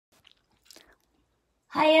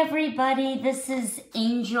Hi everybody, this is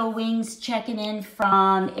Angel Wings checking in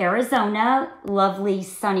from Arizona, lovely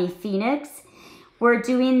sunny Phoenix. We're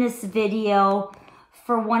doing this video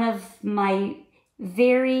for one of my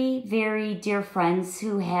very, very dear friends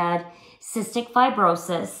who had cystic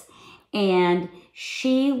fibrosis, and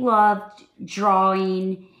she loved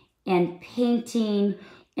drawing and painting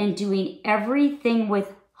and doing everything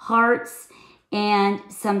with hearts and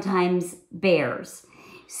sometimes bears.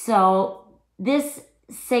 So this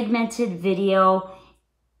segmented video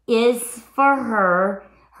is for her.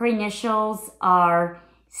 Her initials are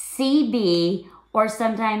CB, or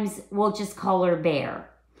sometimes we'll just call her Bear.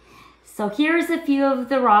 So here's a few of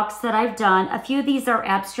the rocks that I've done. A few of these are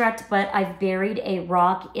abstract, but I've buried a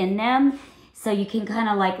rock in them, so you can kind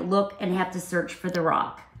of like look and have to search for the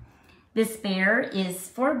rock. This bear is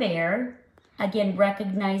for Bear, again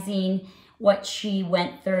recognizing what she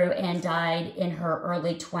went through and died in her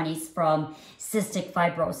early 20s from cystic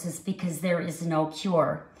fibrosis, because there is no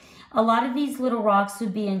cure. A lot of these little rocks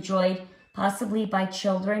would be enjoyed possibly by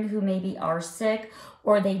children who maybe are sick,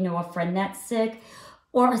 or they know a friend that's sick,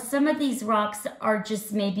 or some of these rocks are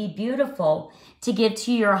just maybe beautiful to give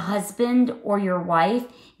to your husband or your wife.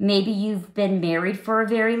 Maybe you've been married for a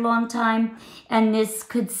very long time, and this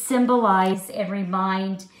could symbolize and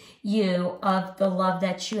remind you of the love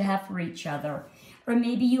that you have for each other. Or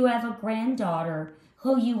maybe you have a granddaughter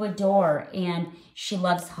who you adore and she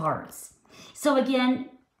loves hearts. So again,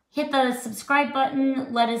 hit the subscribe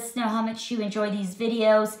button. Let us know how much you enjoy these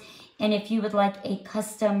videos, and if you would like a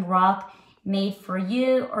custom rock made for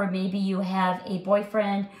you, or maybe you have a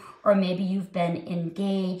boyfriend, or maybe you've been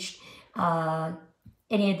engaged.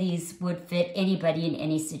 Any of these would fit anybody in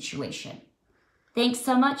any situation. Thanks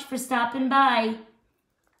so much for stopping by.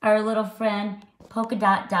 Our little friend Polka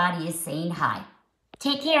Dot Dottie is saying hi.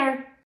 Take care.